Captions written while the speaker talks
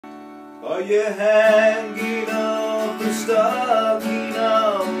Are you hanging up a stocking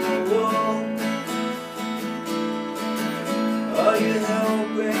on the wall? Are you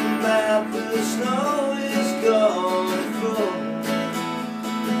hoping that the snow is gone full?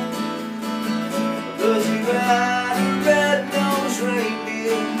 Does he ride a red-nosed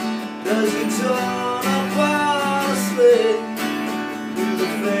reindeer? Does he turn up on a sled? Do the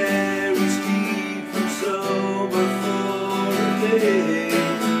fairies keep him sober for a day?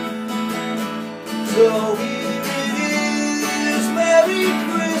 So here it is, Merry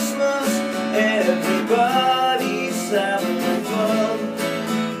Christmas, everybody's having fun.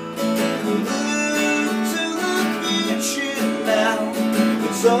 Look to the future now,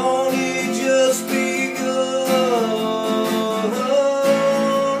 it's only just begun.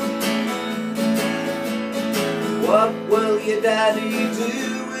 What will your daddy do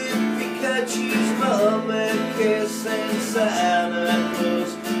if he catches mum and kissing Santa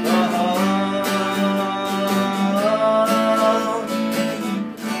Claus?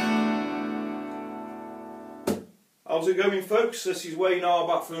 How's it going, folks? This is Wayne R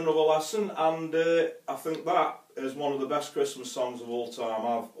back for another lesson, and I think that is one of the best Christmas songs of all time.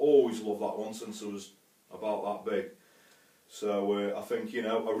 I've always loved that one since I was about that big. So I think, you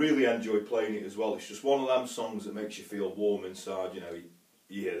know, I really enjoy playing it as well. It's just one of them songs that makes you feel warm inside. You know,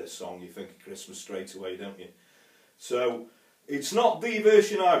 you hear this song, you think of Christmas straight away, don't you? So it's not the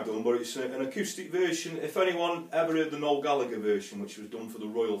version I've done, but it's an acoustic version. If anyone ever heard the Noel Gallagher version, which was done for the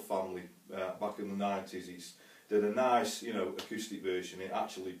royal family back in the 90s, he's did a nice, you know, acoustic version. It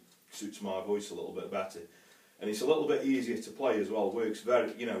actually suits my voice a little bit better, and it's a little bit easier to play as well. Works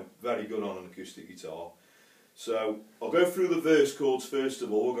very, you know, very good on an acoustic guitar. So I'll go through the verse chords first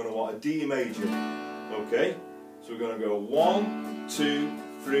of all. We're going to want a D major, okay? So we're going to go 1, 2,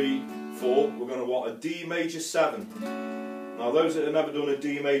 3, 4. We're going to want a D major 7. Now those that have never done a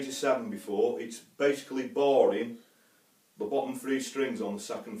D major 7 before, it's basically barring the bottom 3 strings on the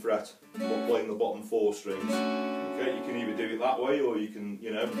 2nd fret, but playing the bottom 4 strings. Okay, you can either do it that way, or you can,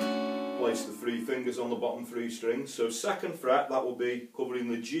 you know, place the 3 fingers on the bottom 3 strings. So 2nd fret, that will be covering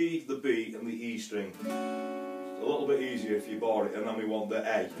the G, the B and the E string. It's a little bit easier if you bar it, and then we want the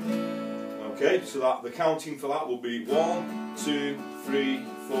A. Okay, so that the counting for that will be 1, 2, 3,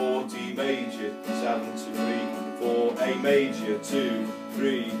 4, D major, 7, 2, 3, 4, A major, 2,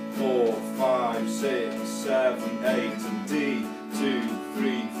 3, 4, 5, 6, 7, 8, and D, 2,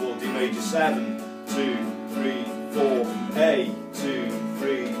 3, 4, D major 7, 2, 3, 4, A, 2,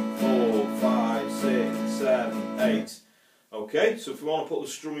 3, 4, 5, 6, 7, 8. Okay, so if we want to put the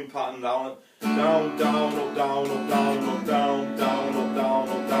strumming pattern down, down, down, up, down, up, down, up, down, down, up, down,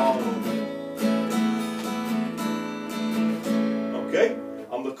 up, down, up. Okay,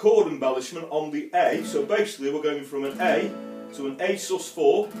 and the chord embellishment on the A, so basically we're going from an A to an A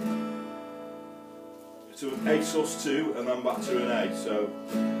sus4 to an A sus2 and then back to an A.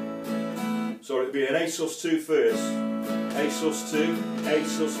 So it'd be an A sus2 first, A sus2, A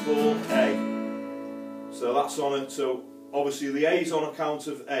sus4, A. So that's on it. So obviously the A's on a count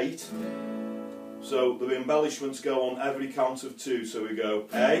of 8. So the embellishments go on every count of 2. So we go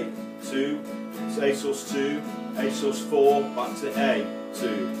A, 2, it's A sus2, A sus4, back to A,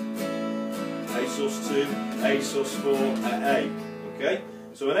 2. A sus2, A sus4, A. Okay?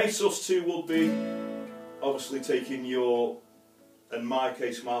 So an A sus2 will be obviously taking your, in my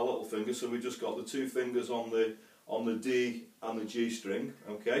case, my little finger, so we just got the 2 fingers on the D and the G string.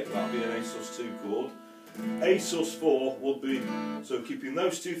 Okay? That'll be an A sus2 chord. A sus4 would be, so keeping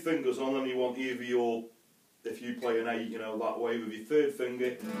those 2 fingers on, and you want either your, if you play an A, you know, that way with your 3rd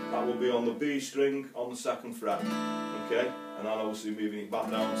finger, that will be on the B string on the 2nd fret. Okay? And then obviously moving it back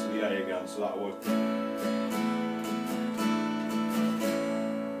down to the A again, so that'll work.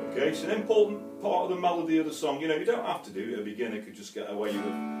 Okay, it's an important part of the melody of the song. You know, you don't have to do it, a beginner could just get away with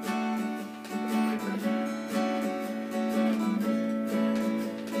it.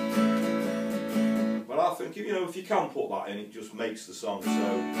 But I think, you know, if you can put that in, it just makes the song so.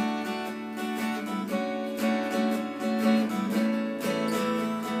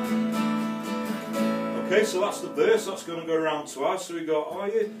 Okay, so that's the verse, that's going to go around twice. So we go, are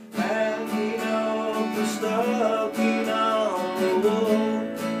you hanging up the stocking on the wall?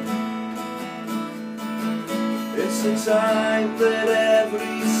 It's the time that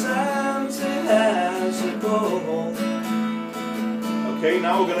every Santa has a ball. Okay,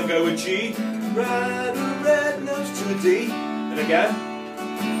 now we're going to go a G, ride a red nose to a D, and again,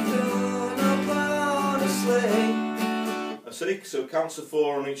 turn up on a sleigh. See, so counts to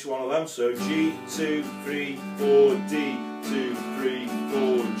 4 on each one of them. So G, 2, 3, 4, D, 2, 3,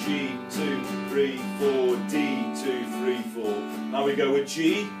 4, G, 2, 3, 4, D, 2, 3, 4. Now we go with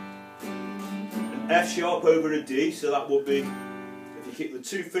G, an F sharp over a D, so that would be, if you keep the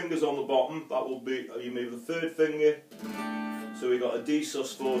two fingers on the bottom, that will be, you move the third finger, so we got a D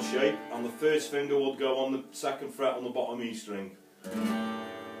sus4 shape, and the first finger would go on the second fret on the bottom E string.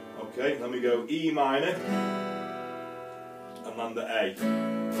 Okay, then we go E minor, and then the A.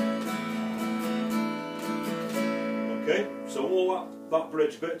 Okay, so all that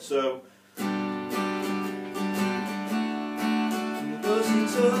bridge bit, so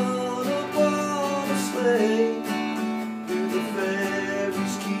buzzings on upon a sleigh, do the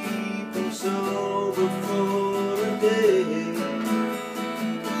fairies keep them sober for a day?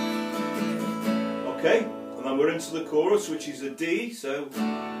 Okay, and then we're into the chorus, which is a D, so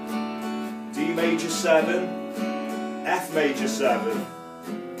D major 7, F major 7,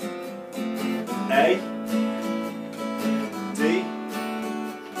 A, D,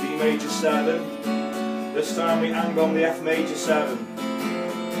 D major 7, this time we hang on the F major 7,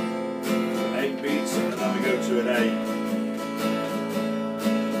 8 beats, and then we go to an A.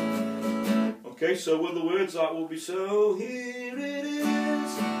 Okay, so with the words that will be, so here it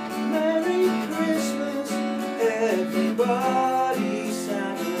is, Merry Christmas, everybody's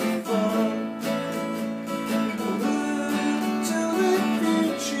having fun. Look to the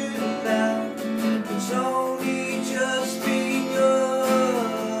future now, it's only just begun.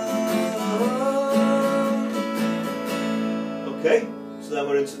 Okay, so then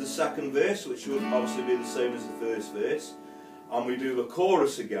we're into the second verse, which would obviously be the same as the first verse. And we do the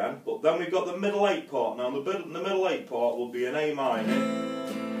chorus again, but then we've got the middle 8 part. Now the middle 8 part will be an A minor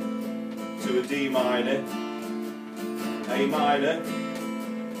to a D minor, A minor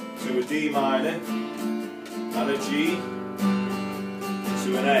to a D minor, and a G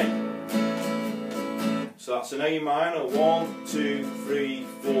to an A. So that's an A minor, 1, 2, 3,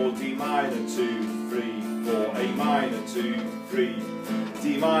 4, D minor, 2, 3, 4, A minor, 2, 3,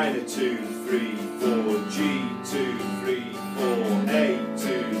 D minor, 2, 3, 4, G, 2, 3, 4, A,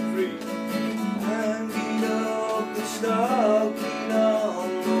 2, 3. Hanging up the stocking on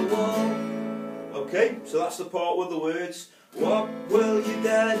the wall. Okay, so that's the part with the words. What will your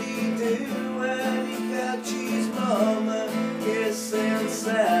daddy do when he catches mama kissing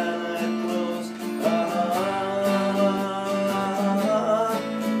Santa Claus?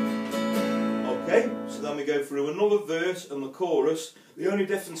 Okay, so then we go through another verse and the chorus. The only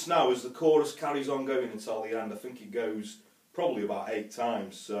difference now is the chorus carries on going until the end. I think it goes probably about 8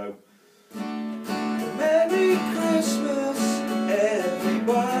 times. So, Merry Christmas,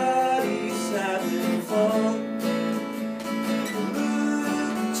 everybody's having fun.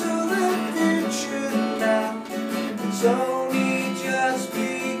 Look to the future now, it's only just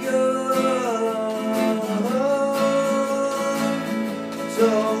begun. So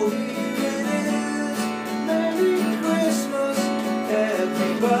here it is, Merry Christmas,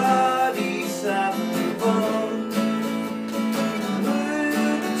 everybody's having fun.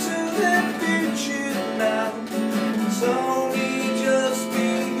 Look to the future now, it's only just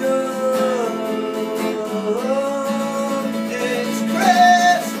begun. It's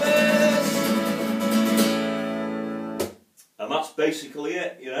Christmas! And that's basically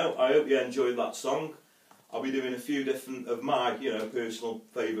it, you know. I hope you enjoyed that song. I'll be doing a few different of my, personal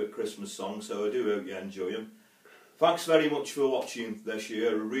favourite Christmas songs, so I do hope you enjoy them. Thanks very much for watching this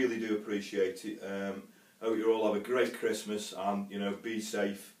year. I really do appreciate it. Hope you all have a great Christmas and, be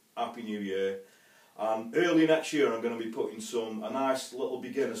safe. Happy New Year. And early next year I'm going to be putting a nice little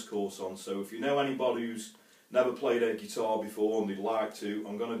beginner's course on. So if you know anybody who's never played a guitar before and they'd like to,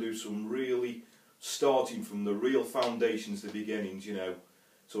 I'm going to do some really starting from the real foundations, the beginnings,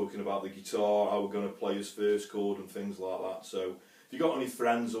 talking about the guitar, how we're going to play his first chord and things like that. So if you've got any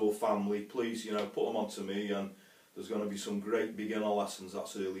friends or family, please, put them on to me, and there's going to be some great beginner lessons.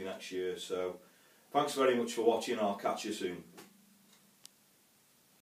 That's early next year. So thanks very much for watching. I'll catch you soon.